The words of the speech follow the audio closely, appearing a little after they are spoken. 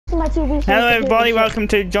My 2v. Hello everybody, welcome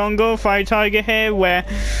to Jungle Fire Tiger here, where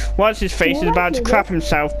what's his face is about to crap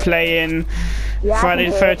himself playing Friday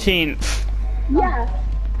the 13th. Yeah.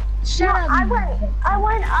 Shut up. I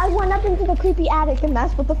went up into the creepy attic, and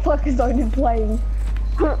that's what the fuck is on playing.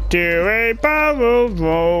 Do a barrel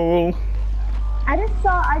roll. I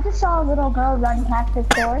just saw a little girl run past this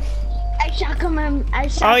door.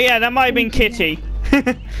 Oh yeah, that might have been Kitty.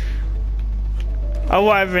 Or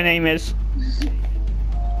whatever her name is.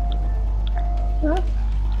 Huh?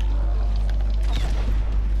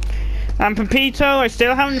 And Pepito, I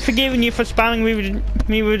still haven't forgiven you for spamming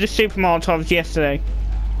me with the super Molotovs yesterday.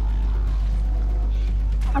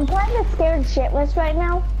 I'm kind of scared shitless right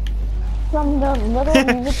now from the little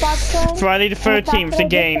music box going. Friday the 13th, the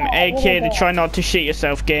game, aka the try not to shit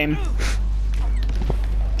yourself game.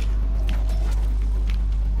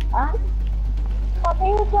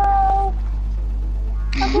 Pepito!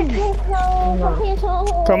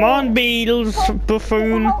 Pepito! Come on, Beatles,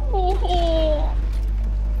 buffoon. Help me here.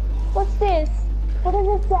 What's this? What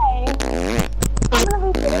does it say? I'm gonna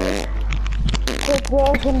read it. It's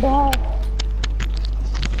Breaking Bad.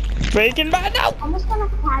 Breaking Bad, no! I'm just gonna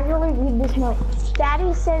casually read this note.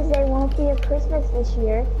 Daddy says there won't be a Christmas this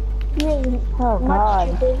year. He is much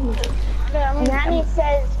too busy. Nanny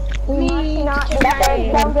says we must not be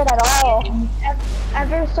at all.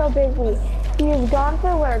 Ever so busy. He is gone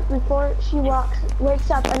for work. Before she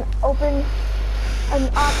wakes up and often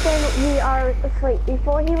we are asleep.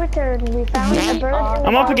 Before he returned, we found a bird.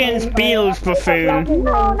 I'm up against Beatles, buffoon.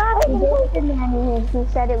 No, not Nanny. He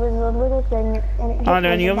said it was a little thing. Are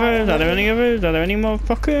there any others? Are there any others? Are there any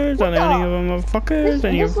motherfuckers? Are there any other motherfuckers?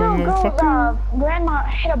 Any other motherfuckers? Grandma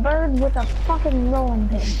hit a bird with a fucking rolling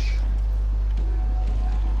pin.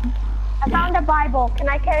 I found a Bible. Can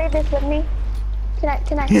I carry this with me? Can I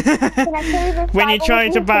carry this When you Bible try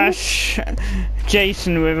with to me, bash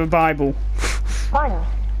Jason with a Bible. Fine.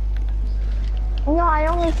 No, I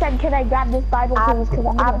only said, could I grab this Bible please? Because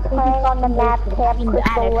I'm playing on the map, Camp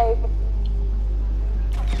Crystal Lake.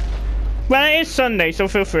 Well, it is Sunday, so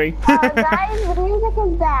feel free. Guys, the music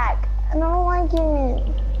is back. I don't like it.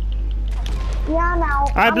 Yeah, now.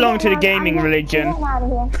 I belong to the gaming religion. I'm out of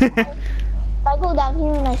here. If I go down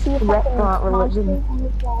here and I see a fucking religion.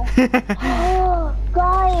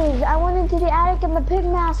 Guys, I went into the attic and the pig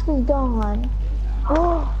mask is gone.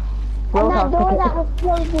 And that door that was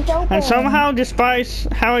closed is open. And somehow, despite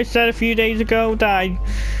how I said a few days ago that I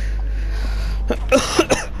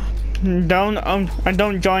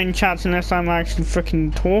don't join chats unless I'm actually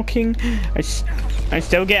freaking talking, I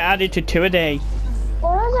still get added to 2 a day.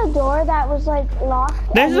 There was a door that was like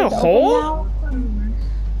locked. There's a hole?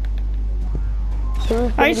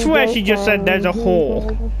 I swear she just said there's a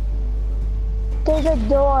hole. There's a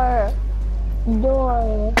door.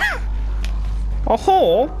 A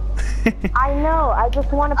hole? I know, I just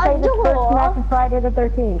want to play the first match of Friday the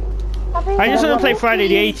 13th. I just want to play Friday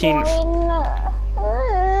the 18th.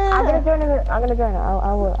 I'm gonna join it. I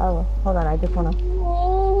will. Hold on, I just wanna.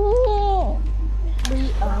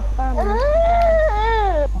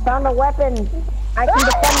 Found a weapon. I can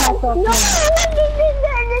defend myself. No.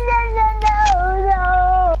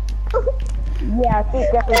 Yeah, she's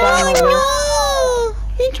definitely going to no!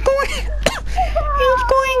 He's going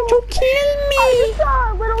to kill me! I just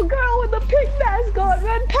saw a little girl with a pig mask on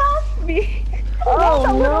run past me. Oh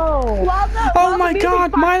no! Oh my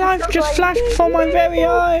god, my life just flashed before my very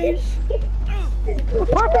eyes!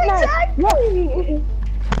 Exactly!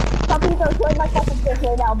 Something's going to join my fucking fish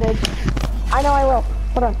right now, bitch. I know I will.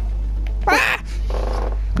 Hold on. Ah!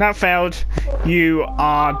 That failed. You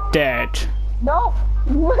are dead. Nope.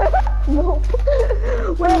 Nope.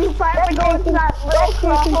 When you finally go into that little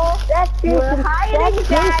trouble, you're hiding,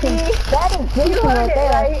 Daddy. That is Jason right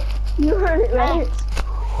there. Right? You heard it, right?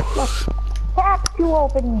 Look, tap to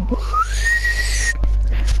open.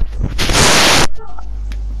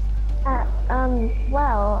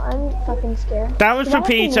 Well, I'm fucking scared. That was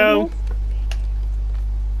Pepito.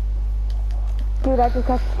 Dude, I just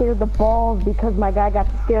got scared the balls because my guy got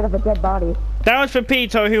scared of a dead body. That was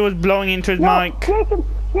Pepito who was blowing into his mic. Jason,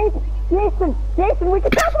 we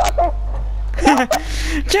can talk about this!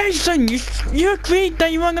 Jason, you agreed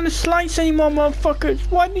that you weren't gonna slice any more motherfuckers.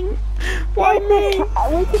 Why me?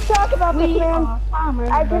 We can talk about this, man.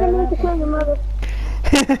 I didn't mean to kill your mother.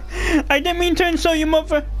 I didn't mean to insult your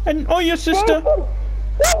mother or your sister.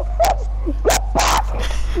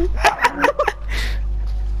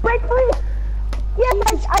 Wait, please!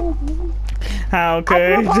 Yes, How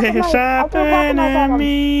could this happen to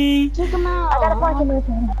me? Check him out. I gotta find him. I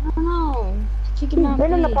don't know. Check him He's out.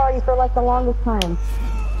 been in the party for like the longest time.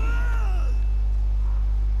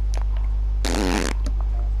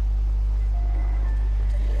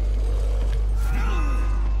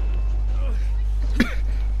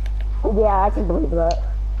 Yeah, I can believe that.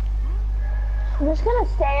 I'm just gonna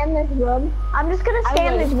stay in this room. I'm just gonna stay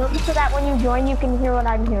in this room so that when you join, you can hear what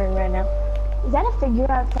I'm hearing right now. Is that a figure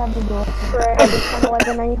outside the door? Right, I just kind of like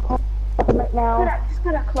a nice right now. Just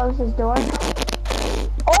gonna close this door.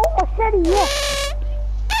 Oh, machete, yes!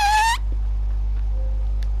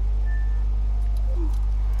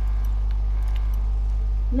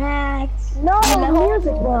 Max. No, the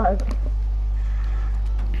music was.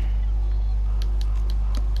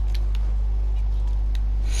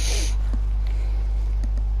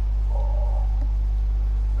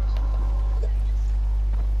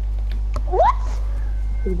 What?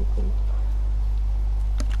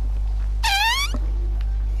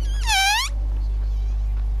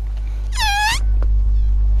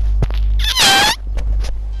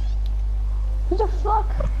 What the fuck?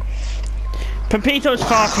 Pepito's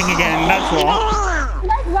farting again, that's what. Can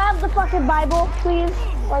I grab the fucking Bible, please?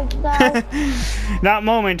 Like that. That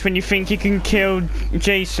moment when you think you can kill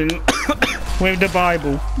Jason with the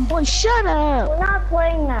Bible. Boy, shut up. We're not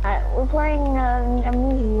playing that. We're playing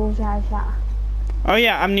Amnesia. Oh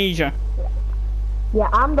yeah, Amnesia. Yeah,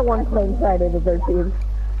 I'm the one playing Friday the 13th.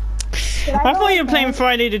 I thought you were playing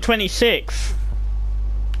Friday the 26th.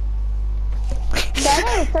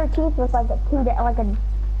 Friday the 13th was like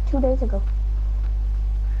 2 days ago.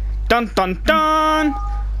 Dun dun dun!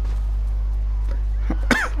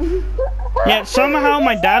 Yeah, somehow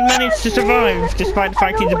my dad managed to survive despite the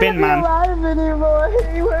fact he's a bin man.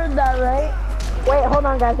 You heard that, right? Wait, hold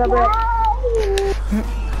on, guys. I'll be right.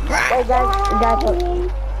 Wait, guys,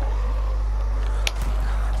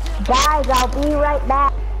 I'll be right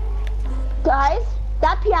back. Guys,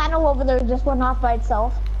 that piano over there just went off by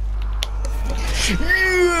itself.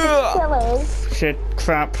 Silly. Shit,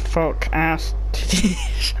 crap, fuck, ass,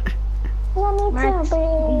 titties. Max,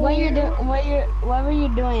 whatever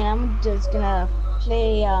you're doing, I'm just gonna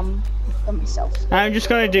play for myself. I'm just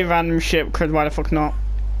gonna do random shit because why the fuck not?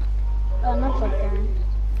 Oh, no fuck that.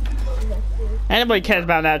 Anybody cares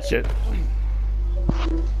about that shit.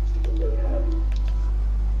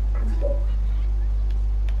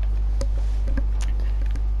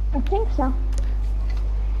 I think so.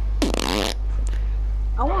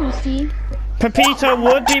 I wanna see. Pepito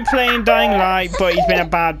would be playing Dying Light, but he's been a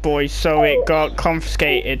bad boy, so it got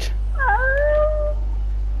confiscated.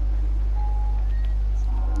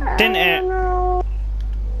 Didn't it? No.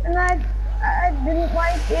 And I didn't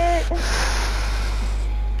like it.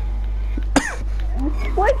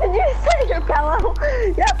 What did you say, your pillow?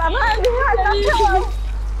 Yep, I'm having that pillow.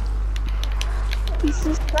 This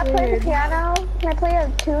is Can I play the piano? Can I play a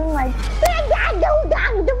tune like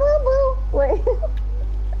Wait.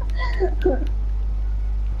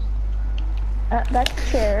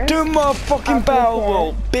 That's chair. Do my fucking barrel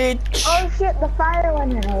roll, bitch! Oh shit, the fire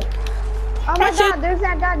went out. Oh my god, there's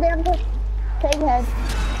that goddamn pig head.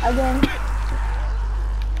 Again.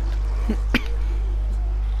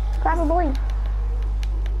 Probably.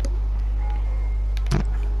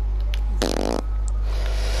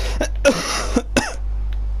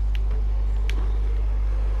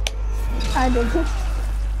 I did this.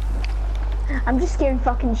 I'm just scared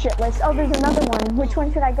fucking shitless. Oh, there's another one. Which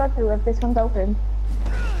one should I go through if this one's open?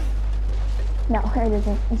 No, it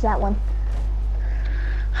isn't. It's that one.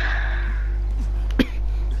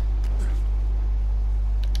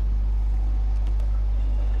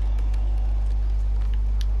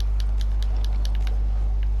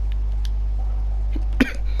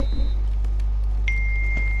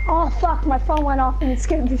 Oh fuck, my phone went off and it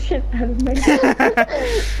scared the shit out of me.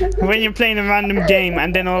 When you're playing a random game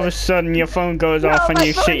and then all of a sudden your phone goes off and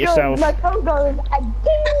you shit yourself. My phone goes,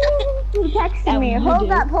 you texted me.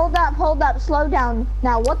 Hold up, slow down.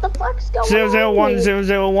 Now what the fuck's going on? 001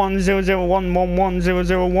 001 001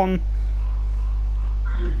 11 001.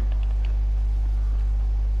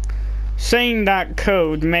 Saying that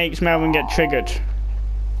code makes Melvin get triggered.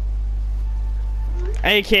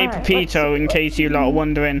 AKA Pepito, in case you lot are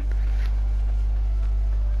wondering.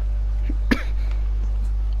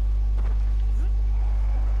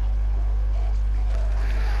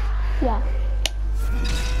 Yeah.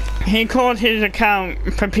 He called his account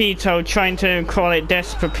Pepito, trying to call it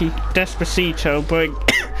Despacito, but it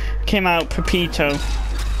came out Pepito.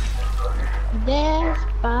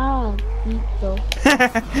 Despacito.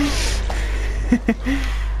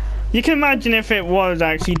 You can imagine if it was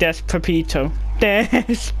actually Despacito.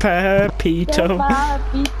 Despacito.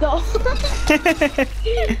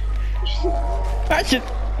 That's it.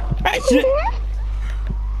 That's it.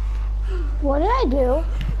 What did I do?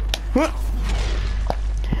 What?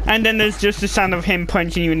 And then there's just the sound of him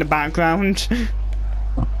punching you in the background.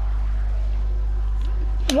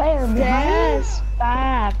 Where, Despacito.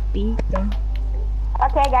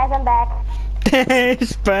 Okay, guys, I'm back.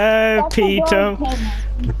 Despacito.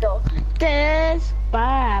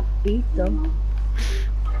 Despacito.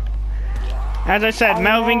 As I said,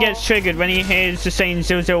 Melvin gets triggered when he hears the saying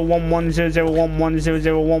 0011 0011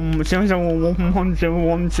 001 0011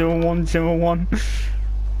 01001.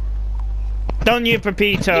 Don't you,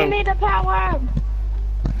 Pepito? Give me the power.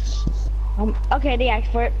 Okay, they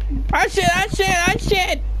asked for it. That's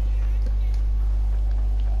it.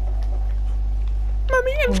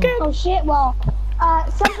 Mommy, I'm scared. Oh shit, well,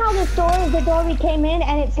 somehow this door is the door we came in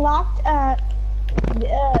and it's locked,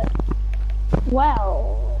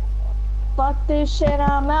 well, fuck this shit,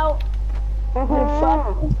 I'm out. Fuck this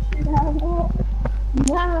shit, I'm out.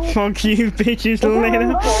 Nah. Fuck you, bitches,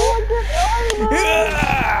 later.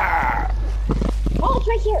 Oh, it's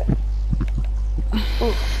right here.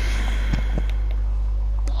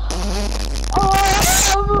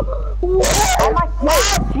 Oh my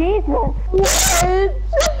God, Jesus!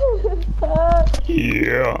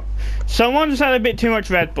 Yeah. Someone's had a bit too much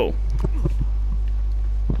Red Bull.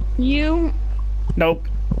 You. Nope.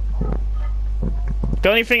 The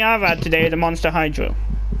only thing I've had today is a Monster Hydro.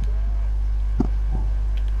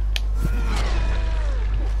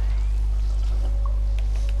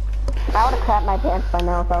 I would have crapped my pants by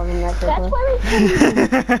now if I was in that That's circle.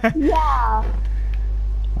 where we yeah.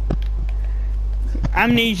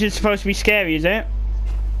 Amnesia's supposed to be scary, is it?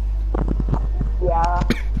 Yeah.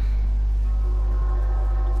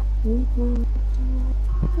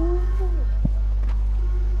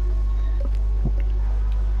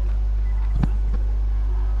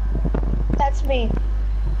 That's me.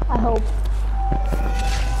 I hope.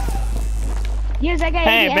 Yes, that guy.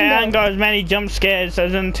 Hey, but I ain't got as many jump scares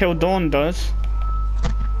as Until Dawn does.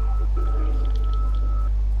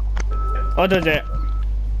 Or does it?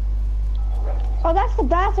 Oh, that's the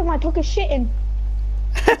bathroom I took a shit in.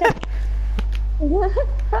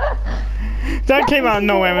 That came out of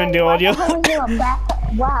nowhere in the audio.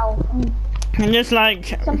 Wow. And just like,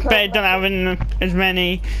 better than having as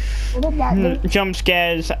many jump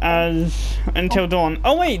scares as Until Dawn.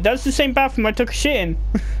 Oh wait, that's the same bathroom I took a shit in.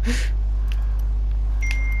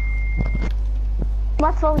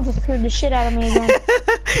 My phone just scared the shit out of me again.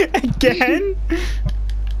 Again?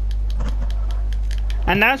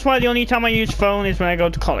 And that's why the only time I use phone is when I go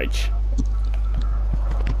to college.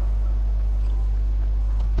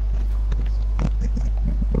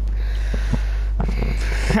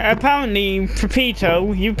 Apparently,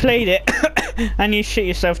 Pepito, you played it and you shit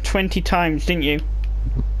yourself 20 times, didn't you?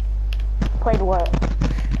 Played what?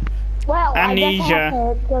 Well, Amnesia. I guess I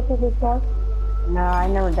have to go through this stuff. No, I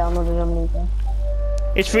never downloaded Amnesia.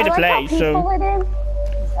 It's free to I like how play, peaceful so. it is.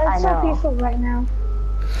 I It's so know. peaceful right now.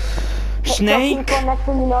 Snake? So people, next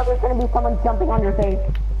thing you know, there's gonna be someone jumping on your face.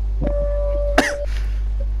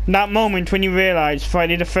 That moment when you realise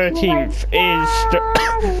Friday the 13th is the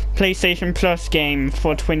PlayStation Plus game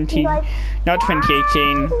for not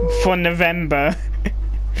 2018, for November.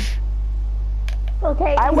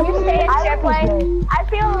 Okay, I can was- you stay in I share was play? there. I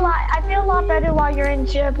feel a lot better while you're in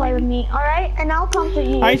share play with me. All right, and I'll comfort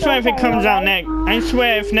you. I It's swear if it okay, comes out alright? next, I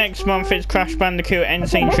swear if next month it's Crash Bandicoot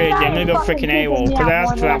Insane Trilogy, I'm gonna go freaking AWOL, because I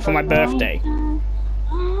asked for that for my birthday.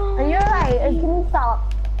 Are you alright? Can you stop?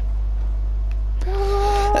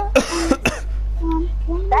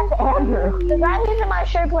 That's Andrew. The guy who's in my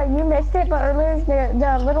shirt play, you missed it, but earlier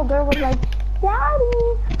the little girl was like,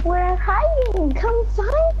 Daddy, we're hiding. Come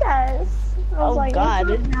find us. I was Oh, like, God.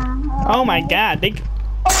 Oh my god, they... Wait,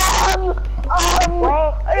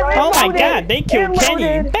 Oh my god, they killed Kenny.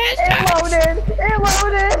 It loaded.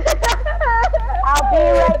 I'll be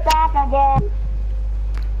right back again.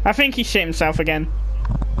 I think he shit himself again.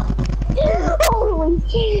 Holy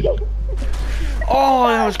shit. Oh,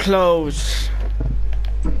 that was close.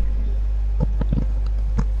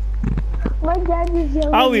 My dad is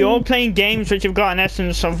yelling. Oh, we all playing games which have got an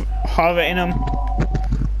essence of horror in them.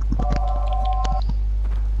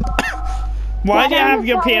 Why do you have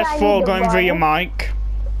your PS4 going through your mic?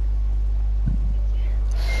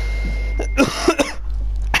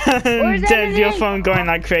 And there's your phone going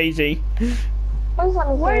like crazy.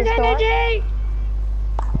 Where's energy?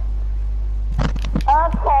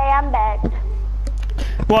 Okay, I'm back.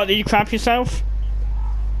 What, did you crap yourself?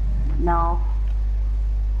 No.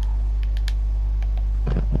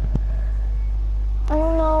 I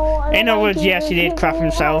don't know. In other words, yes, he did crap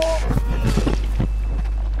himself.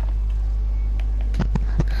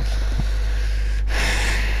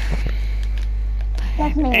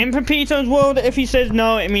 That's me. In Pepito's world, if he says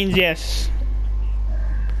no, it means yes.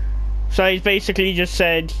 So he's basically just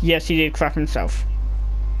said, yes, he did crap himself.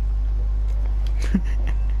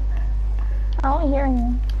 I don't hear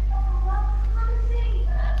you.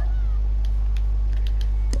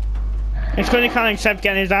 It's because he can't accept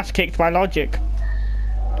getting his ass kicked by Logic.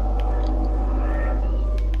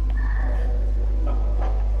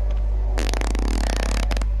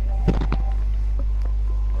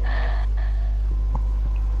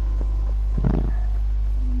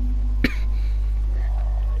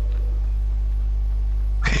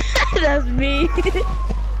 That's me.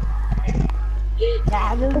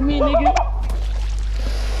 That's me, nigga.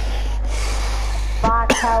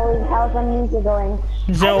 Fuck, how's the music going?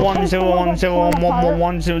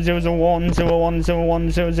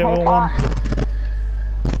 01011111001001001001.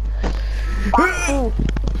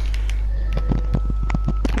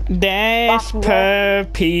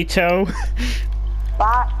 Despacito.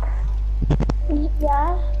 Fuck.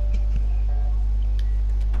 Yeah.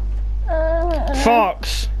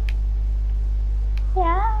 Fox.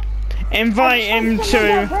 Yeah. Invite him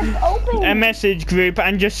to a message group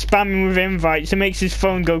and just spam him with invites. It makes his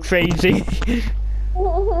phone go crazy.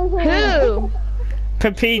 Who?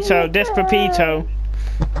 Pepito, Despacito.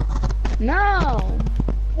 No.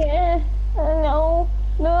 Yeah. No.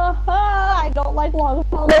 No. I don't like long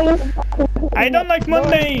holidays. I don't like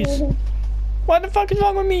Mondays. What the fuck is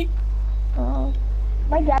wrong with me?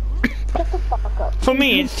 My dad. Shut the fuck up. For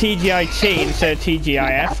me, it's TGIT instead of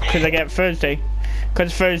TGIF because I get Thursday.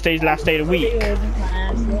 Because Thursday's last day of the week. That's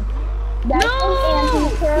That's a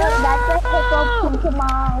hiccup to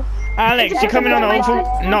Mars. Alex, you're coming on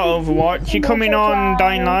not Overwatch. You're coming on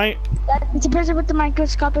Dying Light. It's a person with the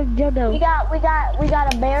microscopic dildo. We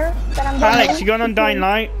got a bear that I'm doing. Alex, you going on Dying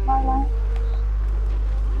Light?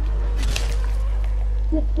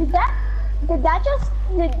 Did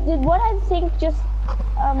what I think just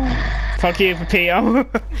Fuck you, Pepito.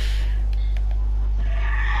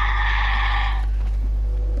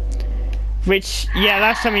 Which, yeah,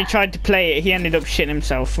 last time he tried to play it, he ended up shitting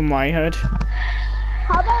himself, from what I heard.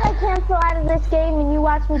 How about I cancel out of this game and you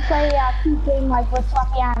watch me play a Peak game like with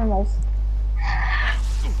fluffy animals?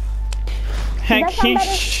 Heck, he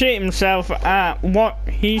shit himself at what?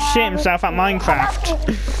 He shit himself at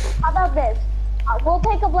Minecraft. How about this? We'll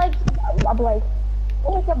take a break.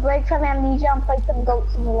 We'll take a break from Amnesia and play some Goat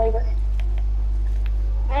Simulator.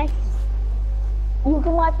 Nice. You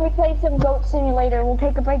can watch me play some Goat Simulator. We'll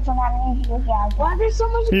take a break from Amnesia. Why there's so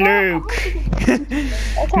much Luke.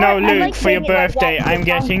 No, Luke, for your birthday, I'm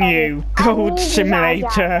getting you Goat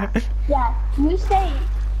Simulator. Yeah, you say.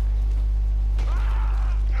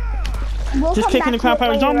 Just kicking the crap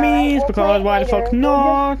out of zombies because why the fuck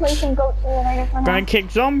not? Gonna kick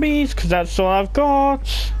zombies because that's all I've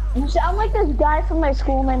got. You sound like this guy from my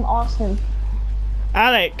school named Austin.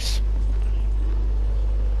 Alex,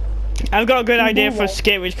 I've got a good idea for a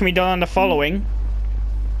skit which can be done on the following.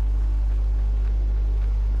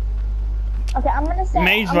 Okay, I'm gonna say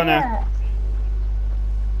Maze Runner.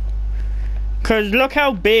 Cause look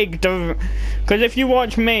how big the, cause if you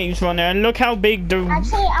watch Maze Runner, look how big the.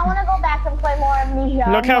 Actually, I want to go back and play more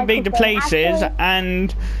Amnesia. Look how big the place is,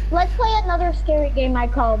 and. Let's play another scary game I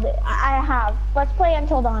called. I have. Let's play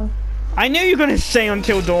Until Dawn. I knew you were gonna say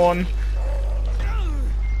Until Dawn.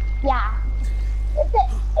 Yeah.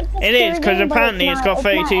 It is, because apparently it's got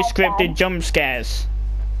 32 scripted jump scares.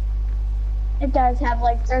 It does have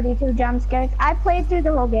like 32 jump scares. I played through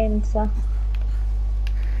the whole game, so.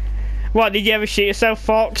 What, did you ever shoot yourself,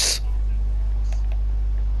 Fox?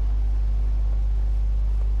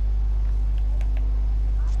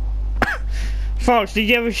 Fox, did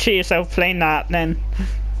you ever shoot yourself playing that then?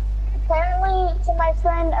 Apparently to my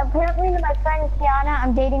friend Kiana,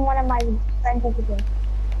 I'm dating one of my friends at the game.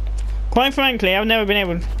 Quite frankly, I've never been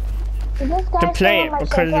able to play it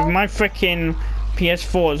because my freaking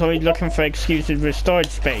PS4 is always looking for excuses with storage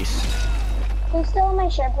space. He's still in my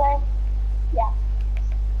share play? Yeah.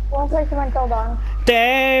 Wanna play some Until Dawn?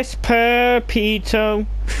 Despacito.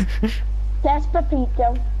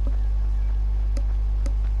 Despacito.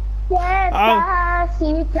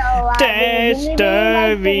 Despacito.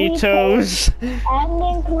 Doritos. And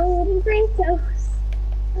including Fritos.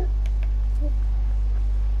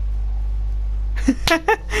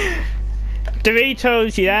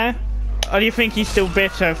 Doritos, yeah? Or do you think he's still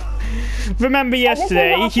bitter? Remember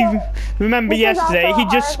yesterday, he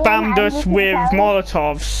just spammed us with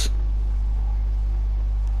Molotovs.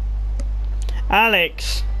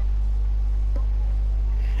 Alex,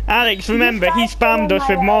 remember, he spammed us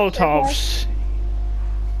with Molotovs.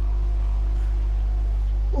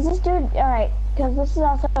 Is this dude, alright, because this is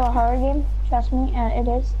also a horror game, trust me, it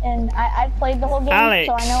is, and I've played the whole game, Alex.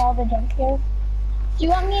 so I know all the jump scares. Do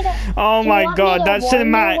you want me to? Oh my god, that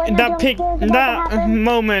cinematic, that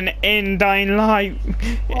moment in Dying Light,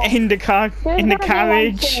 in the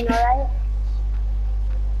carriage,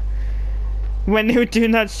 when they were doing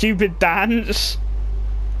that stupid dance.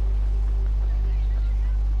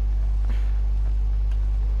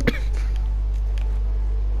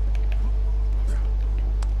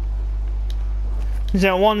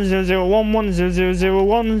 Zero 1 0 0 1 1 0 0 0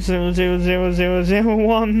 1 0 0 0 0 0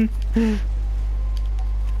 1.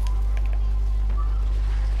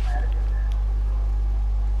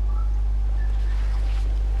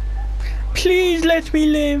 Please let me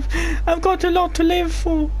live. I've got a lot to live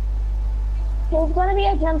for. There's gonna be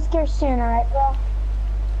a jump scare soon, alright, bro?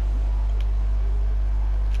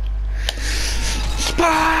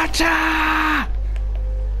 Sparta!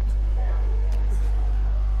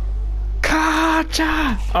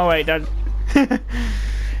 Carter! Oh wait, that's...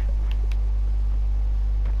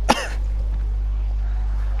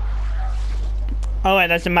 oh wait,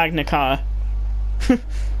 that's a Magna Carta.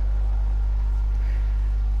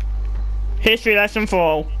 History lesson for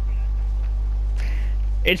all.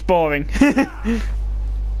 It's boring.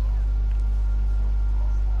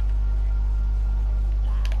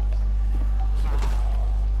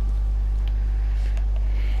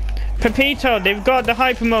 Pepito, they've got the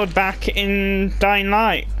hyper mode back in Dying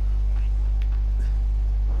Light.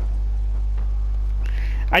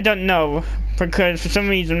 I don't know, because for some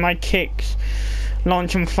reason my kicks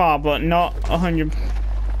launch them far, but not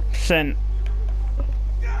 100%.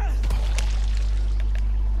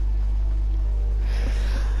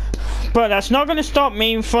 But that's not going to stop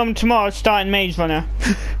me from tomorrow starting Maze Runner.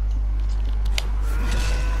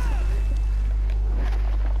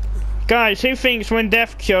 Guys, who thinks when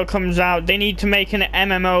Death Cure comes out, they need to make an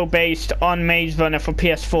MMO based on Maze Runner for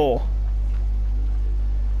PS4?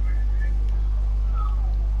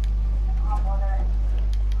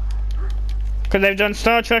 Because they've done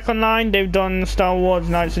Star Trek Online, they've done Star Wars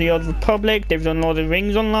Knights of the Old Republic, they've done Lord of the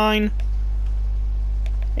Rings Online.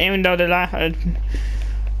 Even though they've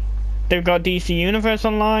got DC Universe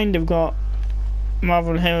Online, they've got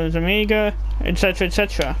Marvel Heroes Omega, etc,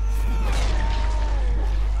 etc.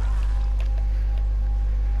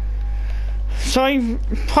 So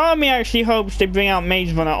part of me actually hopes they bring out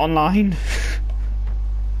Maze Runner Online.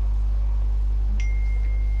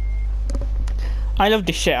 I love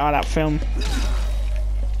the shit out of that film.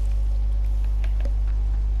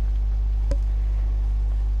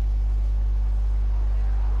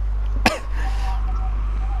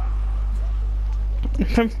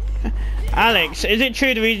 Alex, is it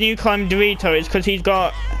true the reason you call him Dorito is because he's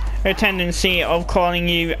got a tendency of calling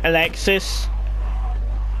you Alexis?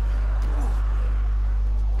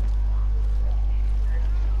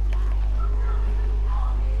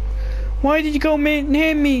 Why did you go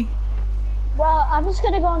near me? Well, I'm just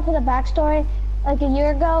gonna go into the backstory. Like a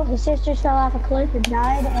year ago, his sisters fell off a cliff and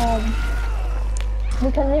died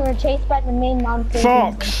because they were chased by the main monster.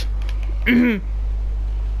 Fox!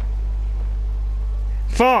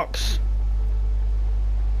 Fox!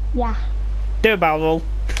 Yeah. Do a barrel.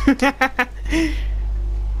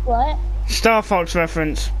 What? Star Fox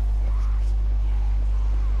reference.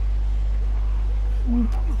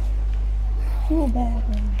 Too bad.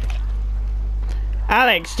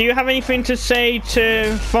 Alex, do you have anything to say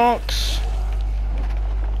to Fox?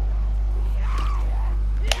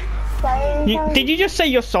 Did you just say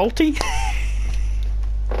you're salty?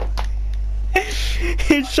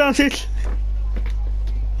 It sounded...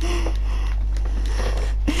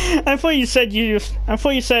 I thought you said you're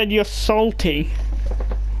salty.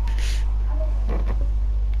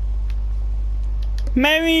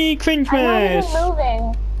 Merry Christmas! I'm not even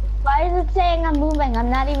moving. Why is it saying I'm moving? I'm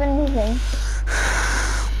not even moving.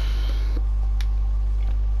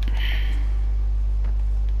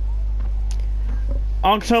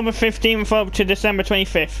 October 15th up to December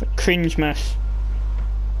 25th, Cringemas.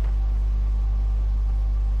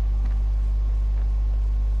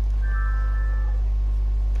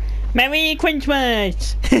 Merry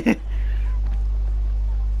Christmas!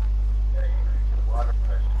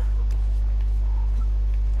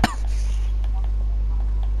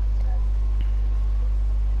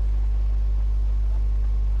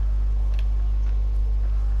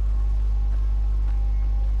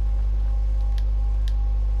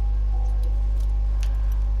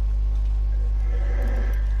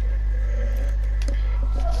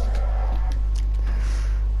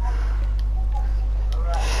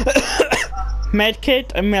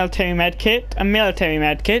 Medkit, a military medkit, a military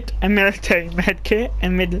medkit, a military medkit, a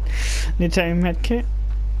military medkit.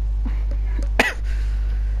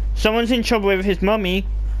 Someone's in trouble with his mummy.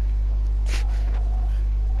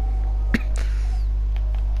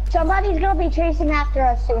 Somebody's gonna be chasing after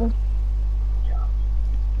us soon.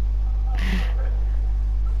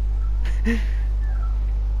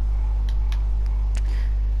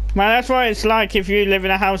 Man, that's what it's like if you live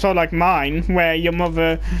in a household like mine, where your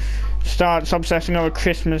mother starts obsessing over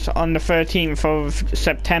Christmas on the 13th of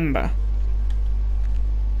September.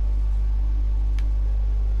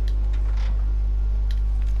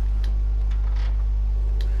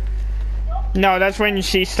 No, that's when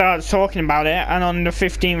she starts talking about it, and on the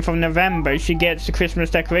 15th of November she gets the Christmas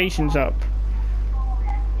decorations up.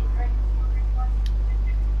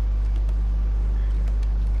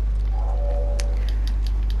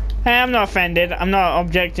 Hey, I'm not offended. I'm not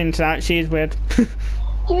objecting to that. She's weird. Do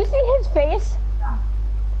you see his face?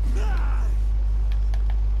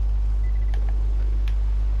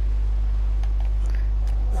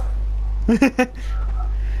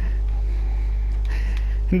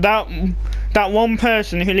 That one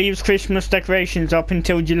person who leaves Christmas decorations up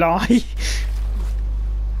until July.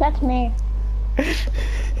 That's me.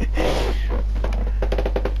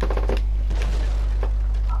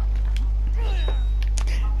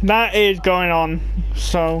 That is going on,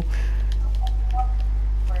 so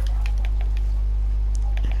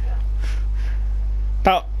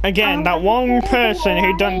that one person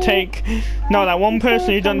who doesn't take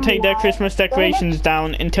their Christmas decorations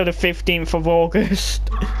down until the 15th of August.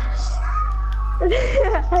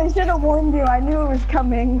 I should have warned you. I knew it was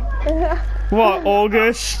coming. What,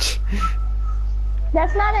 August?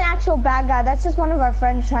 That's not an actual bad guy. That's just one of our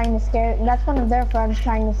friends trying to scare. That's one of their friends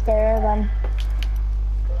trying to scare them.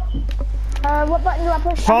 What button do I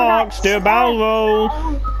push? Fox, do a barrel roll.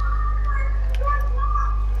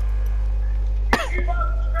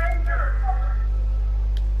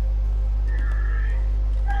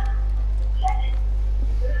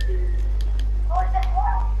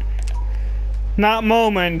 That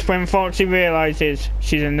moment when Foxy realizes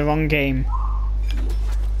she's in the wrong game.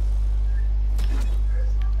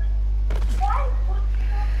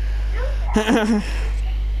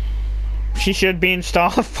 She should be in Star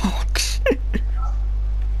Fox.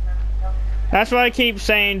 That's why I keep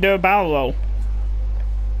saying do a barrel roll.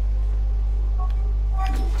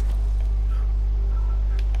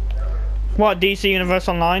 What, DC Universe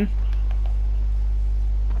Online?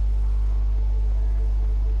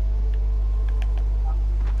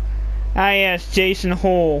 Ah yes, Jason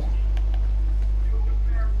Hall.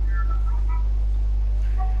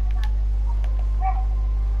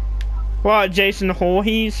 What, Jason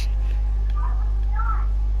Voorhees?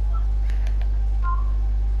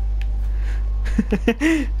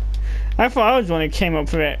 I thought I was the one who came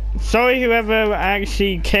up with it. Sorry whoever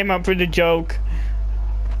actually came up with the joke.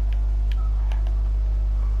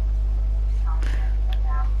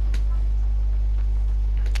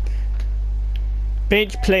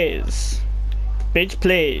 Bitch please. Bitch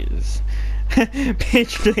please.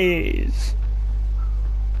 Bitch please.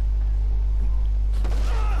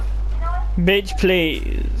 Bitch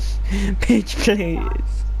please. Bitch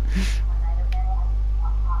please.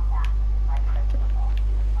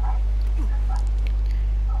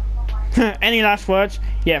 Any last words?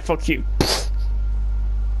 Yeah, fuck you.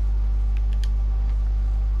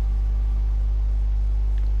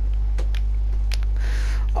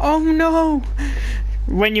 Oh no!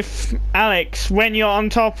 When you, Alex, when you're on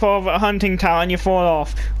top of a hunting tower and you fall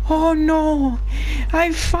off. Oh no!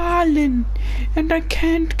 I've fallen and I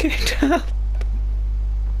can't get up.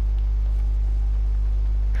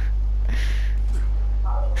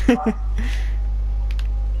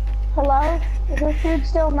 Hello? Is there food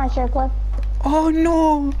still in my circle? Oh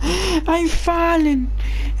no! I've fallen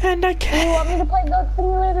and I can't. Do you want me to play Goat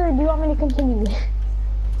Simulator or do you want me to continue?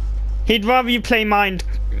 He'd rather you play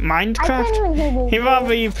Minecraft? I can't even hear you. He'd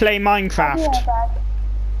rather you play Minecraft. I'll be right back.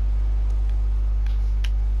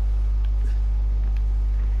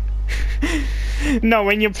 No,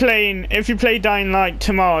 when you're playing, if you play Dying Light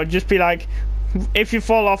tomorrow, just be like, if you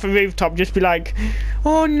fall off a rooftop, just be like,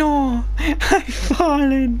 oh no, I've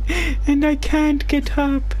fallen and I can't get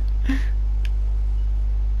up.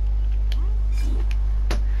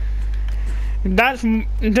 That's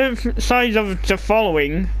the size of the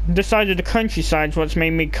following, the size of the countryside, what's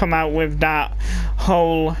made me come out with that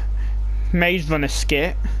whole Maze Runner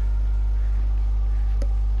skit.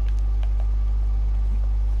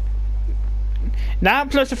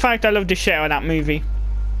 That plus the fact I love the shit out of that movie.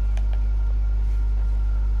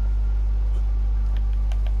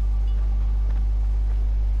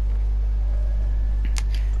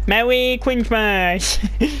 Merry Christmas!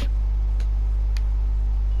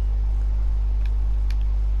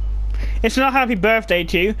 It's not happy birthday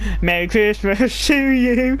to you. Merry Christmas to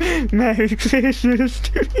you. Merry Christmas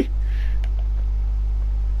to you.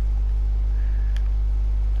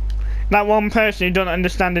 That one person who doesn't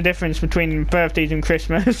understand the difference between birthdays and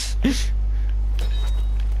Christmas.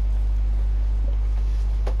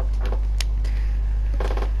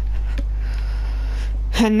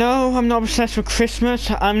 And no, I'm not obsessed with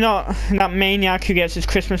Christmas. I'm not that maniac who gets his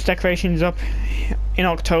Christmas decorations up in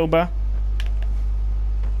October.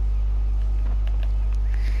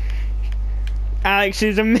 Alex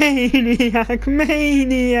is a maniac,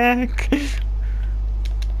 maniac.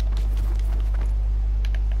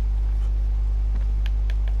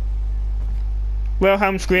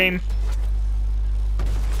 Wilhelm scream.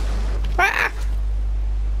 Ah!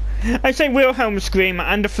 I say Wilhelm scream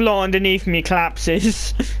and the floor underneath me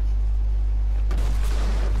collapses.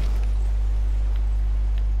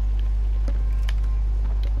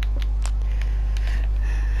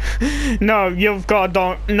 No, you've got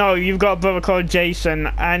a brother called Jason,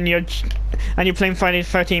 and you're playing Friday the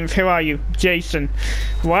 13th. Who are you, Jason?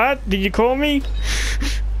 What did you call me?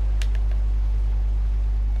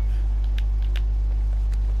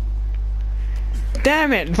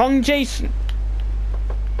 Damn it, wrong Jason.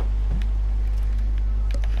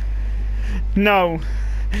 No.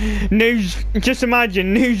 Just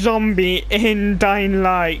imagine, new zombie in Dying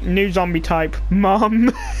Light. New zombie type.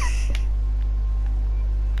 Mom.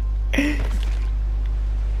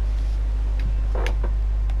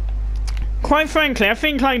 Quite frankly, I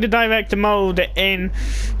think like the director mode in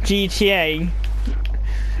GTA,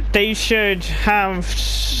 they should have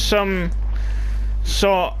some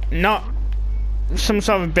sort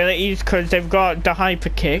of abilities, because they've got the hyper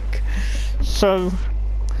kick. So,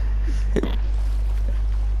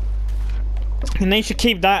 and they should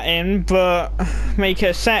keep that in, but make it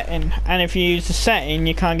a setting. And if you use the setting,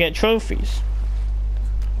 you can't get trophies.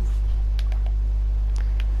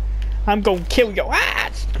 I'm gonna kill your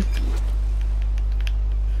ass!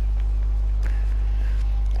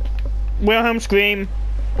 Wilhelm scream.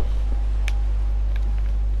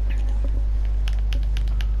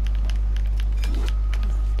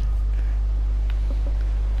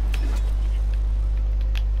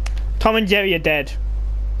 Tom and Jerry are dead.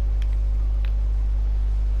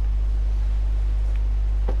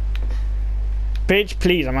 Bitch,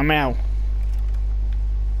 please, I'm a male.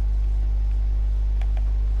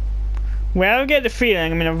 Well, I get the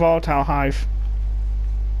feeling I'm in a volatile hive.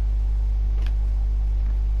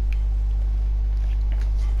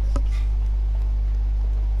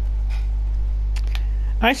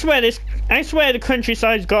 I swear the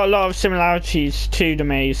countryside's got a lot of similarities to the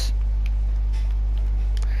maze.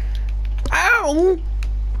 Ow!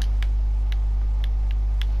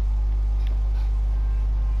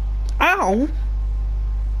 Ow!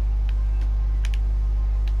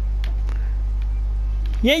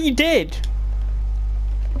 Yeah, you did.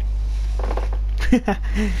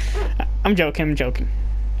 I'm joking,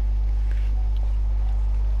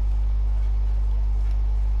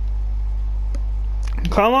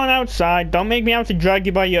 Come on outside, don't make me have to drag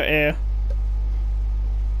you by your ear.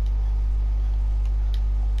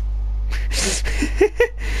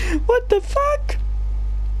 What the fuck?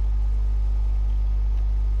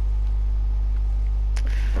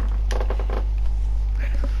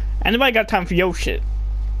 Anybody got time for your shit?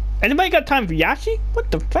 Anybody got time for Yashi?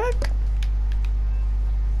 What the fuck?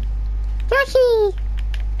 Yashi!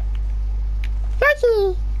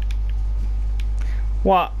 Yashi!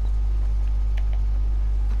 What?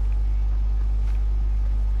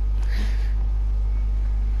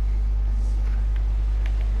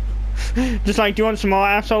 Just like, do you want some more,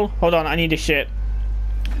 asshole? Hold on, I need this shit.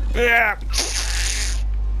 Yeah.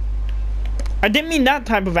 I didn't mean that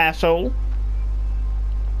type of asshole.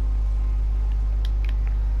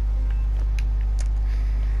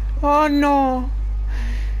 Oh no.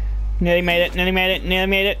 Nearly made it, nearly made it, nearly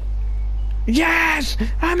made it. Yes!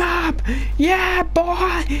 I'm up! Yeah,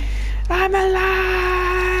 boy! I'm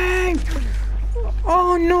alive!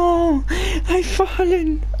 Oh no! I've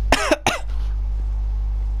fallen!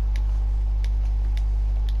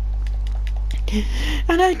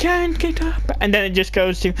 And I can't get up. And then it just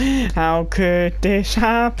goes to, how could this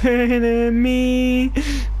happen to me?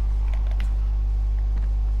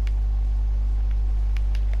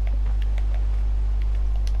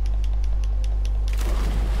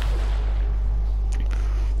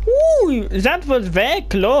 Ooh, that was very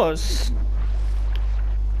close.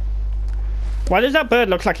 Why does that bird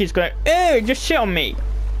look like he's going, ew, just shit on me?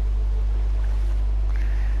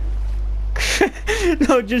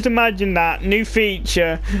 No, just imagine that new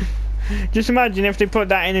feature. Just imagine if they put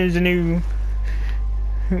that in as a new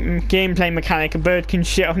gameplay mechanic. A bird can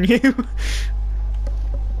shit on you.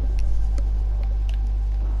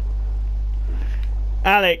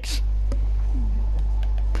 Alex,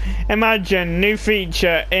 Imagine, new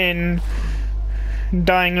feature in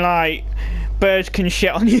Dying Light. Birds can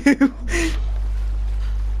shit on you.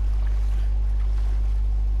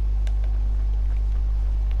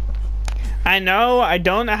 I know, I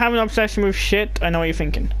don't have an obsession with shit. I know what you're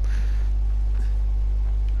thinking.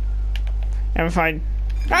 I'm fine.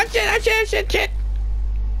 Ah, shit.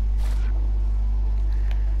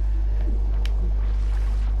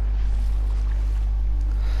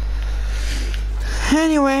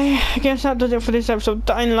 Anyway, I guess that does it for this episode of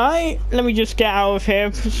Dying Light. Let me just get out of here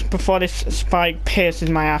before this spike pierces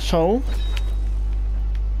my asshole.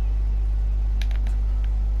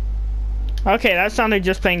 Okay, that sounded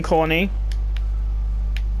just plain corny.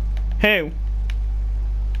 Who?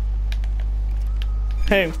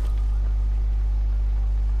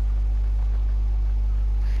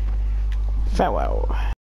 Farewell.